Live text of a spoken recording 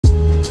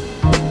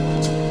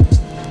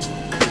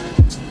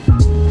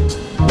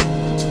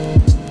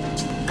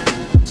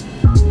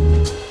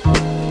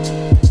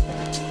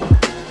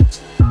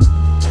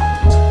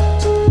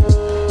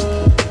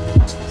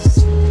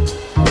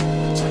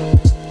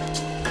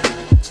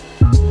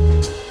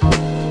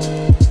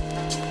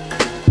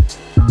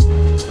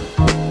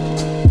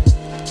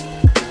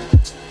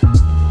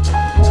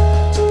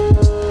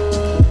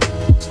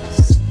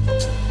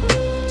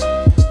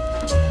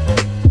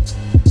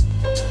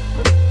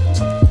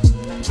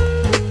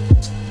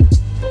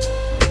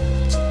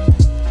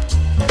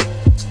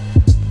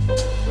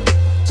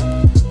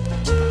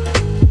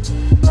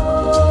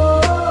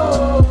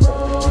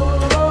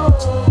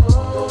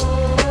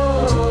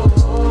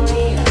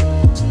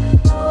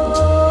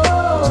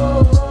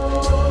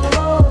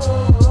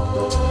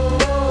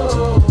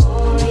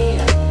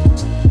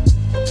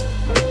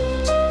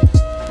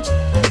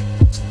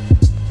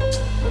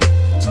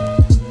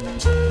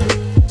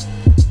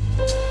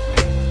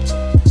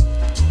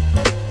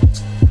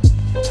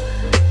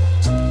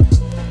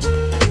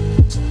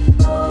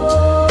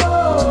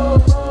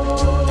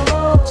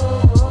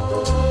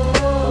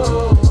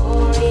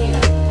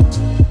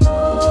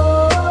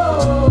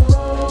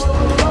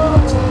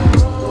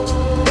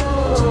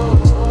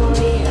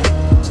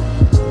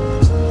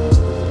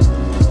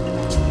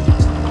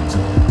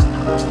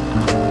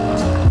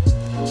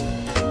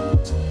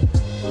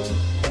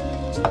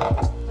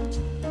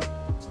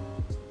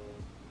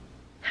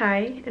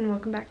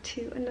welcome back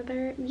to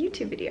another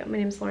YouTube video. My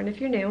name is Lauren if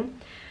you're new.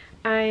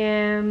 I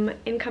am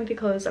in comfy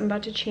clothes. I'm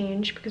about to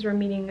change because we're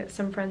meeting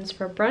some friends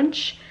for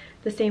brunch.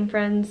 The same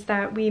friends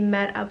that we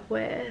met up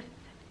with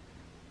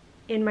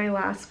in my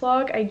last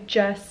vlog. I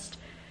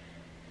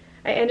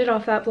ended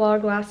off that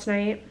vlog last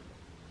night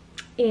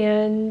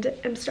and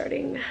I'm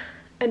starting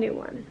a new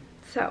one.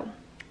 So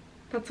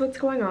that's what's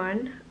going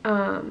on.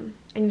 I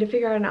need to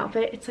figure out an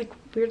outfit. It's like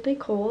weirdly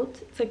cold.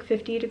 It's like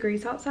 50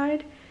 degrees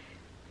outside,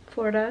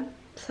 Florida.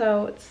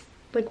 So it's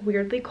like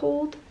weirdly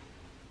cold,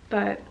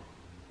 but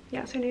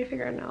yeah, so I need to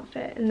figure out an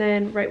outfit. And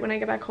then right when I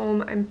get back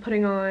home, I'm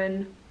putting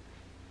on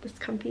this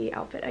comfy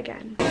outfit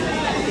again.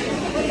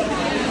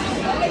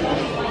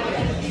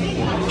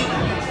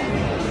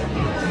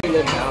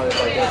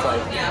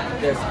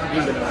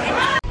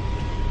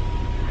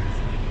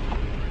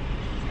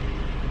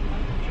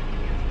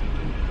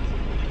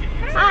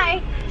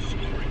 Hi.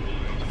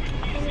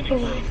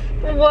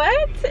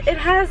 What? It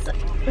has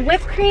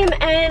whipped cream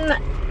and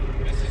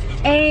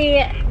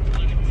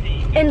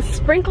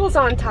sprinkles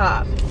on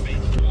top.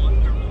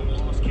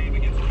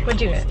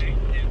 What'd you get?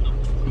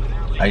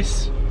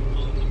 Ice,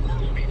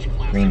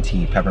 green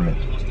tea, peppermint.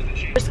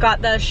 Just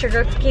got the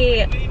sugar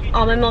cookie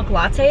almond milk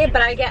latte,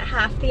 but I get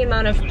half the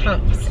amount of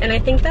pumps, and I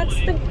think that's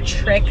the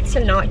trick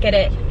to not get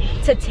it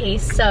to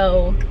taste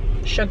so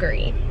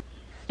sugary.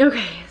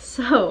 Okay,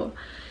 so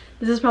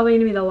this is probably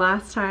gonna be the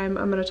last time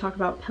I'm gonna talk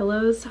about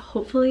pillows,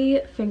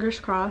 hopefully, fingers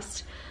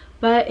crossed.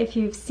 But if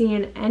you've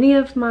seen any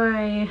of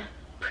my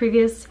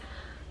previous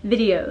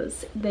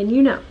videos, then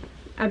you know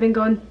I've been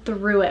going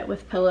through it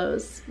with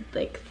pillows,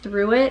 like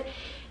through it.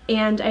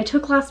 And I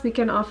took last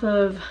weekend off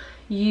of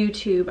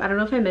YouTube. I don't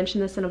know if I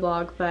mentioned this in a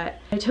vlog, but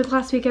I took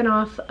last weekend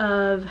off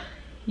of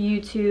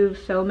YouTube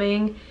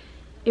filming.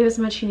 It was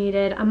much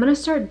needed. I'm gonna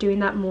start doing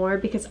that more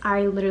because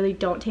I literally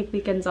don't take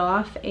weekends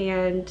off,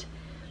 and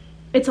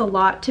it's a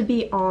lot to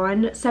be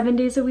on 7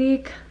 days a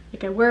week.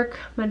 Like I work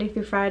Monday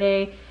through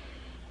Friday,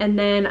 and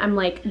then I'm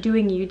like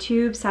doing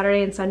YouTube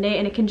Saturday and Sunday,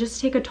 and it can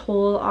just take a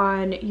toll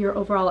on your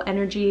overall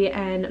energy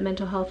and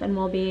mental health and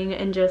well-being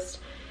and just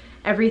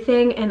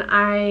everything. And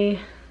I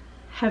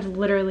have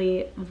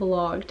literally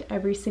vlogged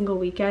every single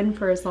weekend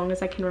for as long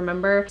as I can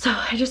remember. So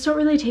I just don't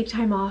really take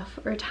time off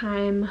or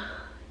time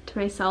to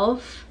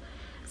myself.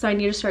 So I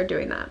need to start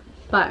doing that.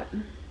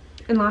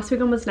 And last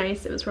weekend was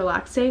nice, it was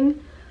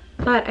relaxing.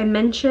 But I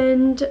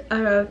mentioned 2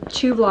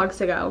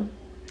 vlogs ago,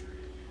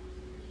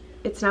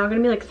 it's now gonna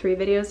be like 3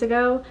 videos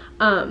ago,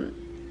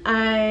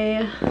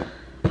 I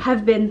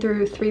have been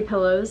through 3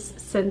 pillows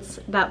since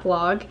that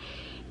vlog,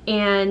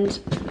 and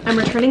I'm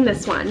returning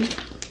this one.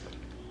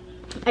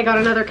 I got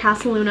another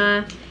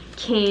Casaluna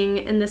King,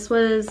 and this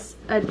was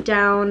a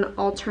down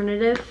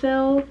alternative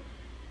fill,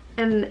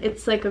 and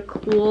it's like a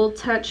cool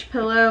touch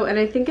pillow, and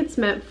I think it's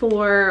meant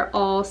for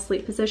all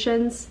sleep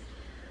positions.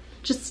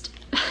 Just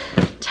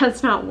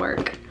does not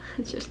work.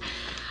 It's just,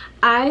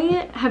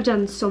 I have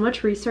done so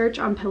much research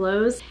on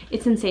pillows,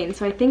 it's insane.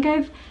 So I think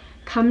I've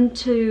come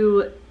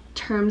to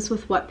terms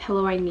with what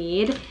pillow I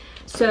need.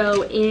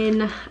 So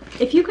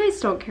if you guys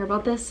don't care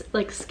about this,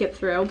 like skip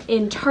through.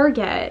 In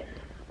Target,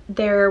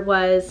 there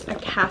was a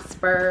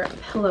Casper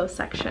pillow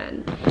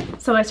section.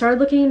 So I started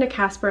looking into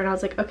Casper, and I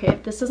was like, okay,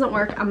 if this doesn't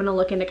work, I'm gonna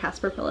look into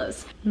Casper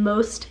pillows.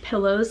 Most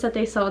pillows that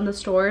they sell in the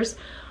stores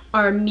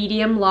are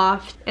medium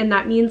loft, and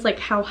that means like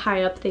how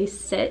high up they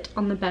sit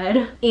on the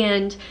bed.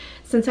 And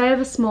since I have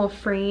a small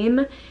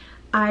frame,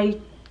 I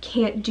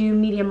can't do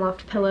medium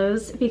loft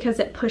pillows because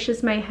it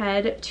pushes my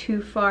head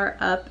too far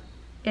up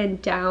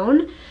and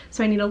down,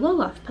 so I need a low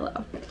loft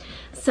pillow.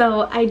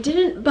 So I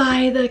didn't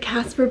buy the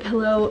Casper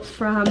pillow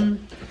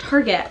from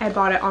Target, I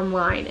bought it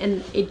online,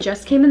 and it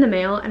just came in the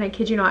mail, and I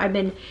kid you not, I've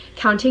been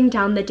counting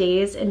down the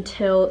days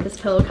until this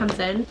pillow comes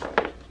in.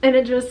 And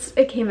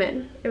it came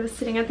in. It was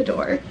sitting at the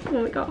door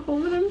when we got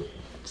home, and I'm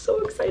so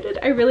excited.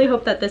 I really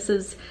hope that this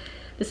is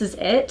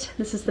it.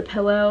 This is the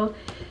pillow,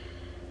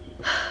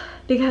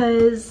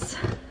 because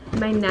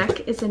my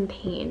neck is in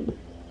pain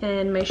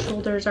and my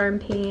shoulders are in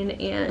pain,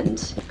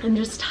 and I'm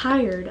just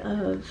tired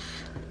of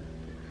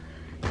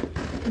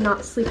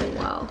not sleeping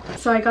well.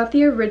 So I got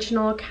the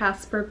original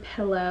Casper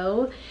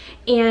pillow,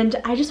 and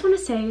I just want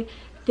to say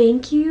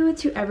thank you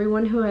to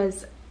everyone who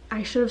has,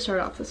 I should have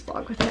started off this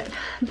vlog with it,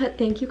 but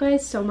thank you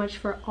guys so much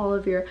for all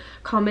of your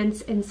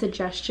comments and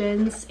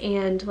suggestions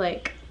and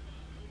like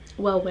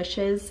well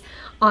wishes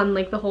on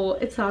like the whole,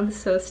 it sounds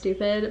so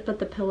stupid, but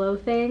the pillow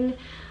thing.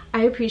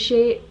 I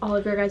appreciate all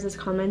of your guys'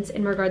 comments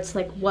in regards to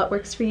like what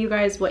works for you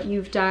guys, what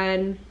you've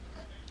done,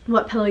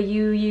 what pillow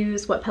you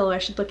use, what pillow I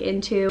should look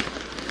into.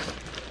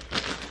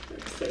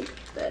 Looks like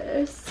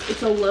this.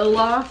 It's a low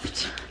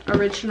loft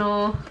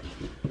original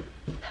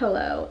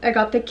pillow. I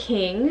got the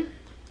King.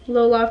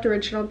 Low loft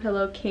original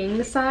pillow,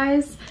 king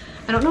size.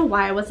 I don't know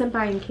why I wasn't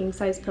buying king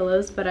size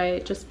pillows, but I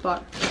just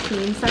bought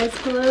queen size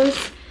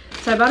pillows.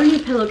 So I bought a new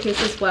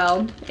pillowcase as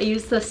well. I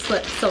use the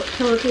slip silk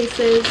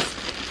pillowcases,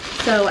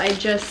 so I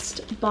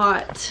just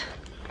bought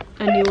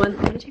a new one.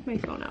 I'm gonna take my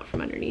phone out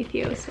from underneath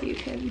you so you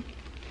can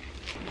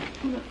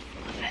love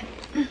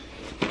it.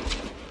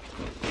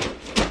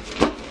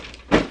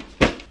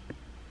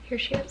 Here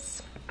she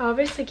is. I'll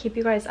obviously keep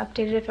you guys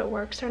updated if it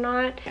works or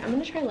not. I'm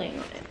gonna try laying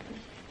on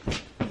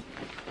it.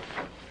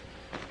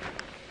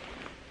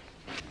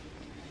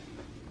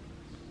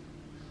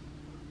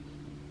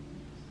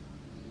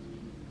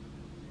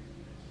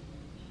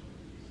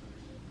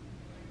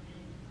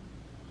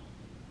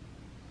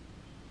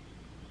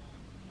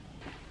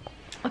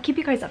 I'll keep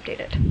you guys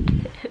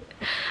updated.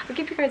 I'll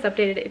keep you guys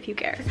updated if you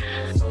care.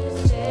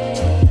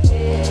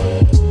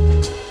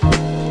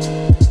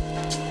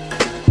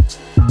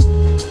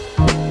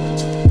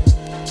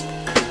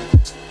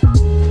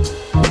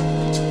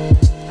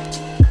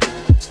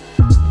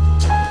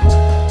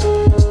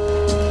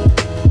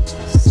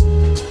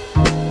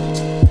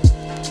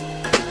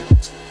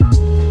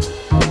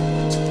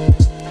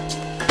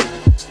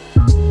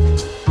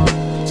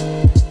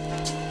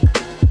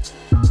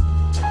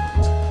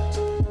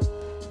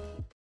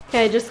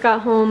 I just got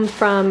home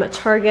from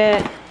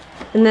Target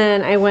and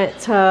then I went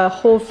to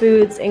Whole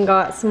Foods and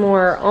got some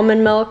more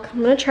almond milk.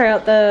 I'm gonna try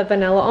out the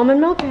vanilla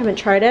almond milk. I haven't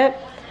tried it.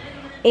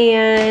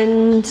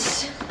 And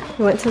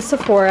I went to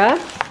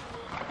Sephora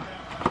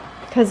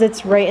because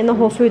it's right in the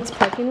Whole Foods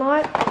parking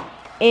lot.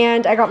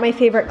 And I got my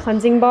favorite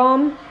cleansing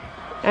balm.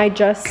 I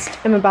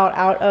just am about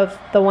out of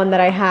the one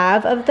that I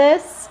have of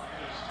this.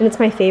 And it's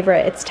my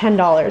favorite. It's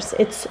 $10.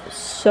 It's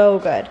so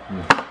good.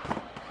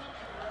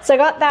 So I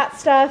got that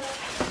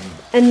stuff.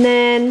 And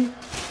then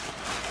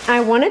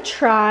I want to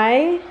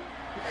try,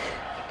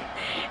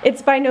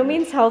 it's by no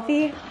means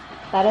healthy.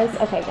 That is,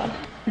 okay, good.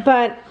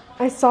 But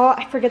I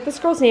forget this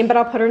girl's name, but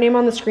I'll put her name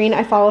on the screen.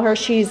 I follow her.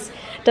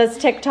 Does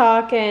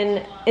TikTok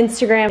and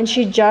Instagram. And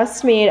she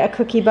just made a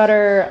cookie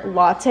butter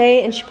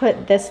latte and she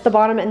put this at the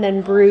bottom and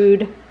then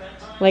brewed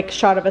like a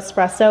shot of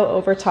espresso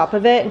over top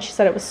of it. And she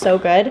said it was so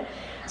good.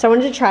 So I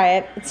wanted to try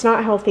it. It's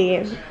not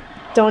healthy.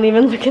 Don't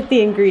even look at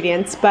the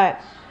ingredients, but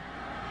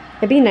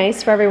it'd be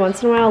nice for every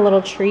once in a while, a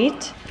little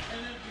treat.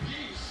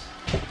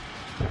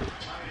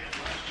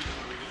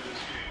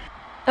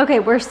 Okay,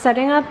 we're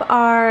setting up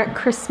our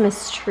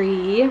Christmas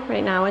tree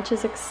right now, which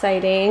is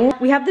exciting.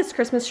 We have this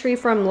Christmas tree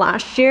from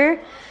last year.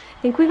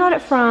 I think we got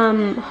it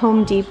from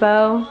Home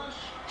Depot.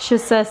 It's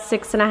just a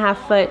 6.5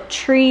 foot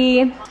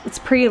tree. It's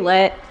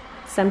pre-lit,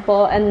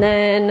 simple. And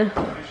then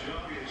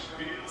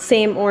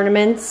same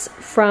ornaments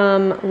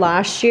from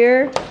last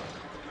year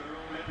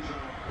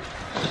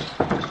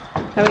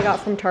that we got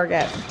from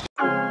Target.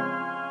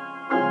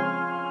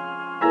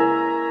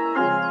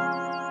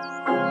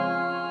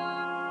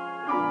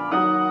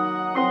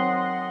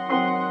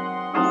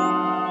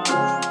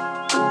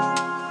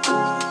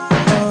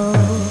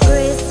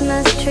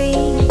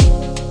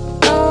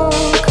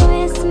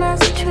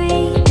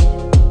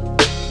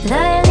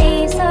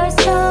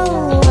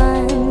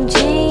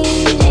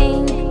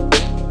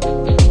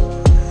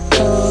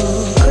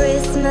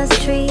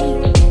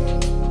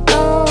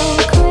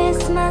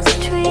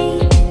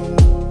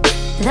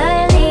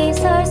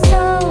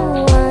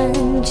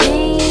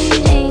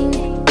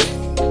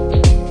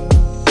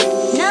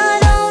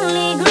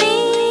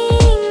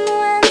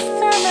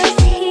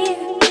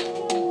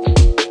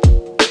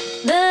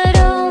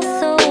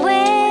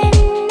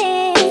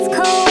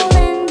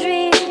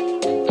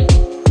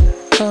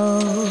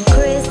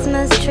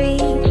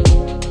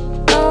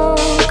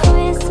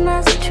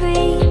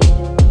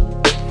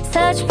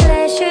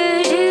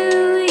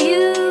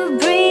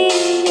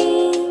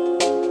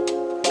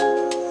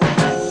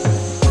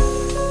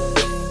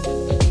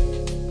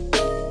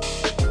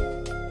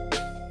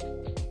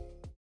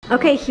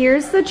 Okay,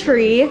 here's the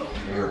tree.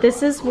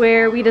 This is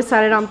where we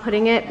decided on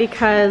putting it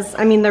because,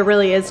 I mean, there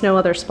really is no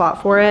other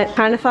spot for it.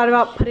 Kind of thought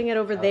about putting it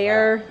over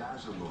there.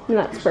 And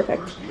that's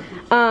perfect.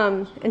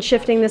 And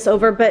shifting this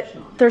over, but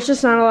there's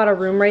just not a lot of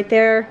room right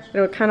there. It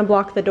would kind of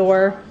block the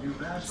door.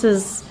 This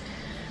is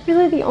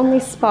really the only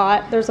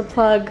spot. There's a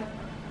plug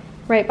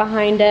right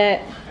behind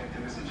it.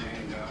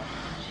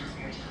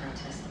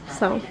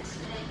 So,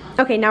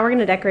 okay, now we're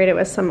gonna decorate it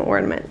with some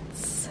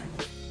ornaments.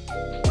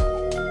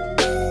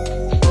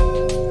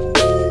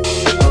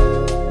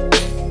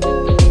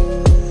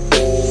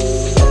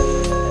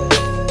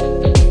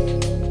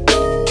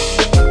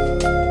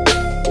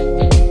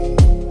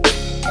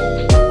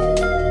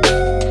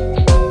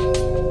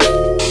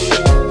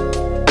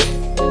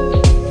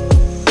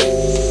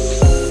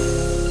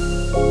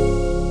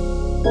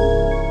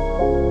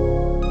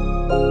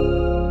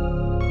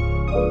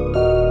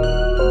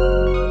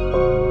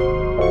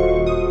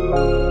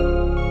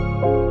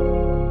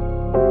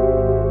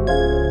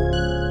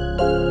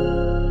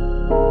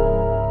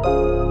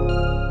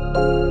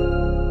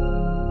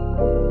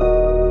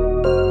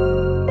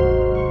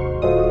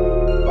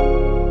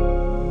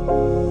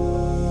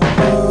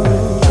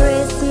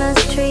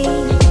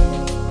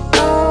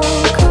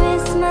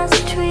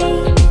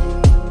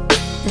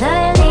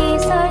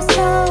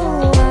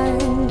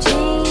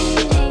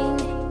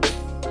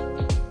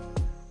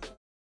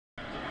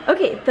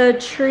 The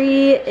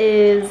tree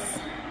is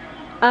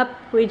up.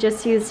 We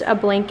just used a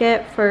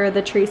blanket for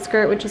the tree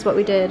skirt, which is what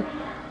we did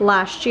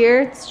last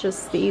year. It's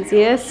just the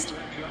easiest.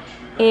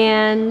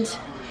 And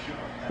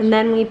And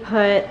then we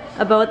put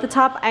a bow at the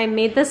top. I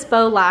made this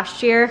bow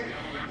last year.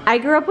 I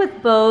grew up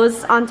with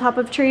bows on top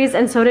of trees,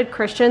 and so did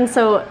Christian,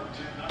 so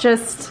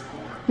just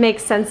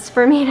makes sense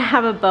for me to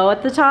have a bow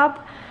at the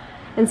top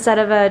instead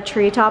of a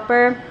tree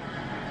topper.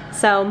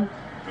 So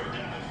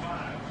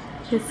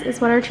this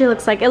is what our tree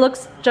looks like. It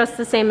looks just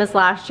the same as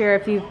last year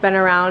if you've been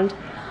around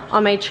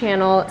on my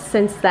channel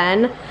since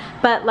then.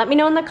 But let me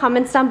know in the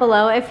comments down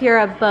below if you're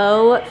a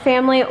bow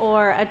family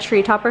or a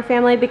tree topper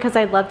family, because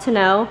I'd love to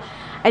know.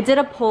 I did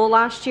a poll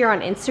last year on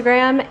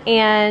Instagram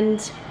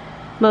and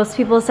most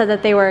people said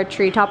that they were a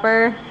tree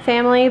topper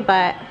family,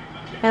 but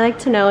I like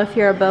to know if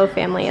you're a bow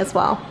family as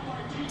well.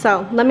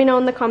 So let me know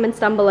in the comments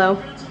down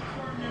below.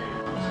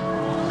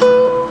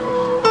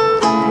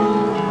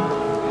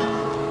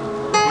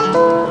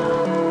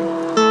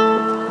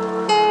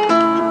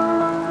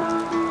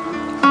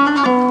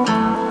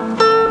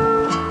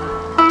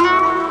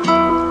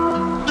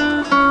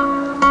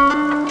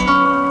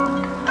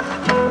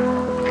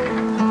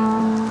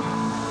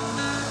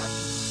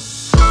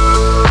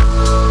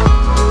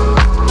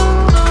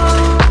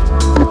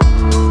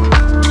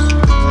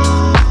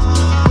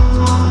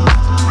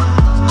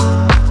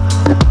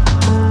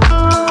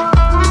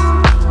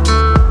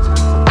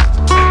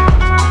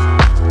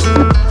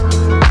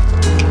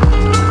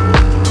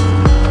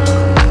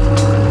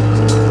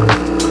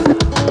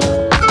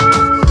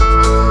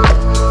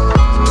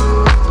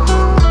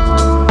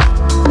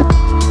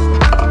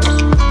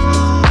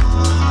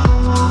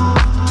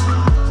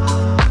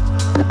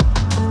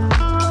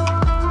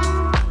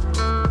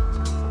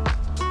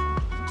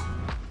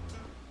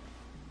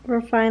 We're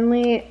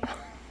finally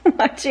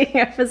watching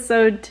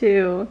episode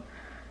 2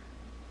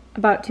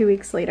 about 2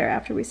 weeks later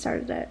after we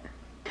started it.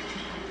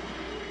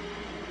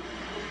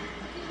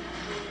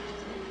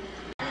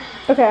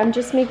 Okay, I'm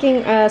just making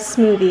a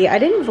smoothie. I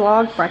didn't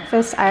vlog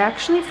breakfast. I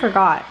actually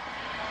forgot,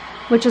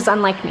 which is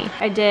unlike me.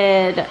 I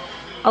did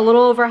a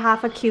little over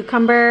half a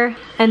cucumber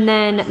and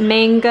then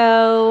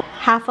mango,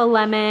 half a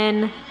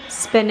lemon,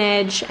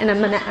 spinach, and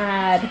I'm gonna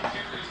add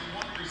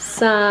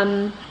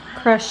some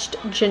crushed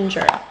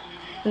ginger.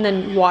 And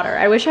then water.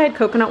 I wish I had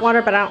coconut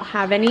water, but I don't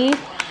have any.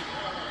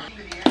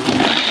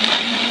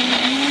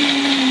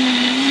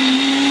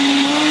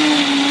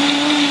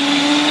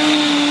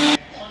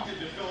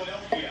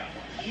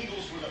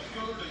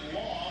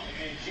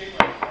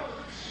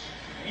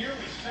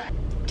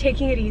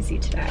 Taking it easy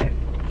today.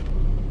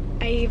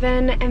 I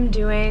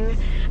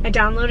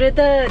downloaded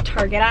the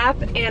Target app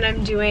and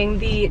I'm doing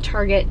the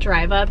Target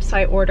drive up. So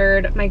I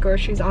ordered my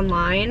groceries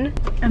online.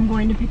 I'm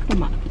going to pick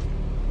them up.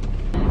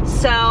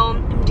 So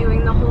I'm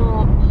doing the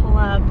whole pull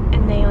up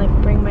and they like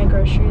bring my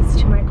groceries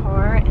to my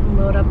car and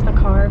load up the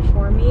car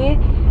for me.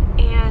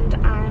 And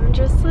I'm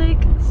just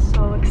like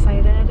so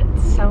excited.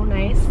 It's so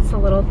nice. It's the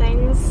little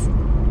things.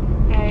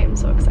 I am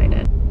so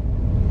excited.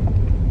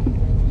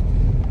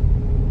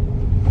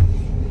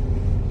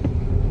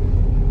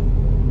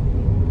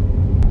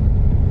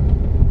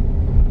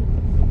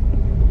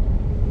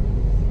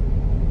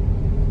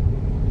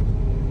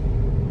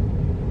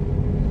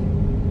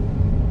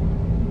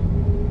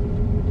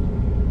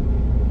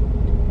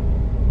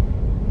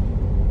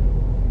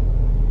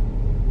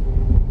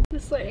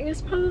 Lighting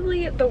is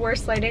probably the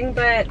worst lighting,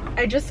 but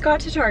I just got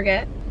to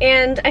Target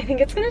and I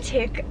think it's gonna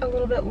take a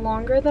little bit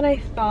longer than I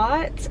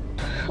thought.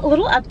 A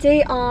little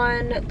update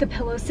on the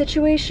pillow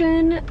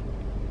situation.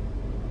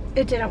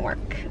 It didn't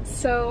work,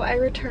 so I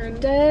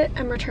returned it.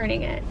 I'm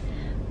returning it,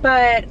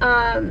 but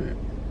I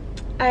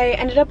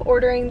ended up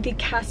ordering the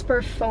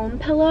Casper foam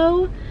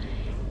pillow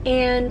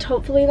and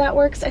hopefully that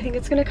works. I think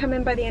it's gonna come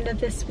in by the end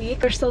of this week.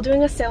 They're still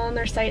doing a sale on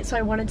their site, so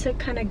I wanted to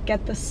kind of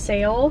get the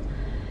sale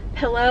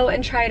pillow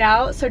and try it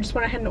out, so I just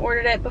went ahead and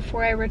ordered it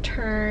before I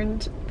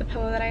returned the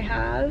pillow that I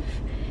have.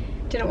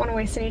 Didn't want to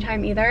waste any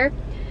time either,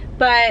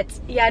 but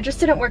yeah, it just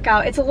didn't work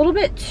out. It's a little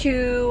bit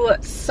too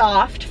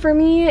soft for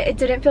me. It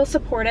didn't feel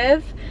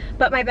supportive,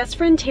 but my best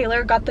friend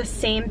Taylor got the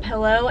same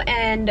pillow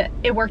and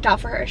it worked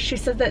out for her. She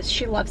said that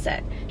she loves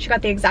it. She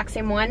got the exact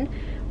same one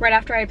right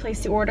after I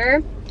placed the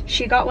order.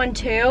 She got one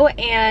too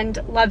and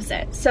loves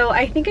it. So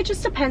I think it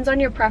just depends on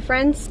your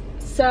preference.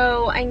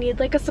 So I need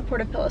like a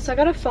supportive pillow. So I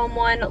got a foam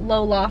one,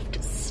 low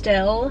loft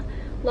still,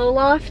 low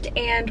loft,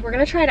 and we're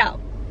gonna try it out.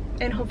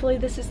 And hopefully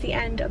this is the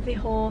end of the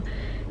whole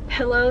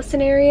pillow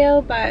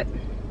scenario, but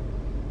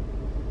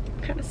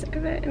I'm kind of sick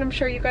of it. And I'm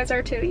sure you guys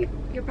are too.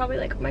 You're probably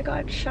like, oh my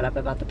God, shut up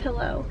about the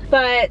pillow.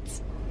 But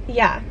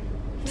yeah,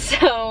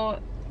 so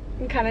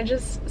I'm kind of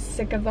just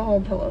sick of the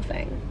whole pillow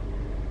thing.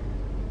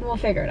 We'll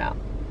figure it out.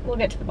 We'll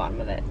get to the bottom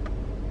of it.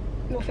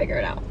 We'll figure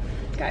it out,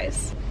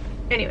 guys.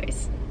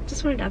 Anyways.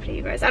 Just wanted to update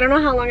you guys. I don't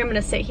know how long I'm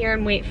gonna sit here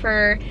and wait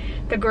for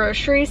the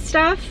grocery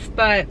stuff,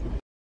 but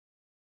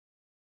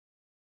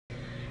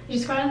I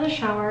just got out of the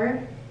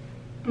shower.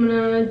 I'm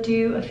gonna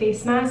do a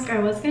face mask. I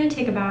was gonna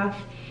take a bath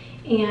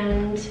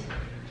and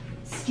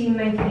steam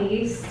my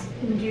face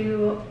and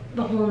do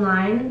the whole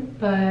 9,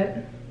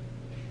 but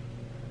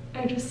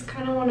I just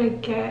kind of want to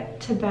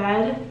get to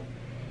bed.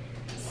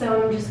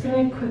 So I'm just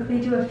gonna quickly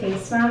do a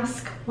face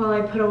mask while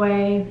I put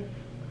away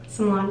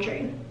some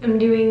laundry. I'm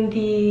doing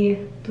the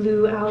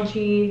Blue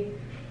Algae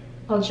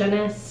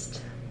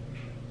Algenist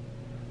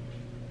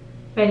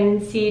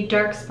Vitamin C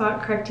Dark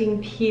Spot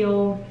Correcting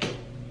Peel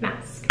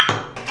Mask.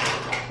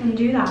 I'm gonna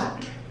do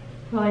that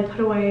while I put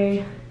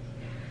away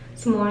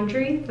some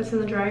laundry that's in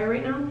the dryer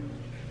right now.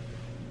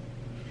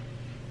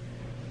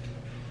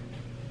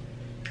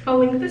 I'll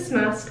link this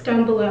mask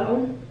down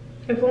below.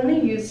 I've only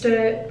used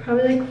it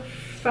probably like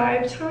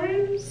 5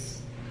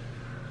 times,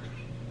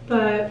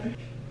 but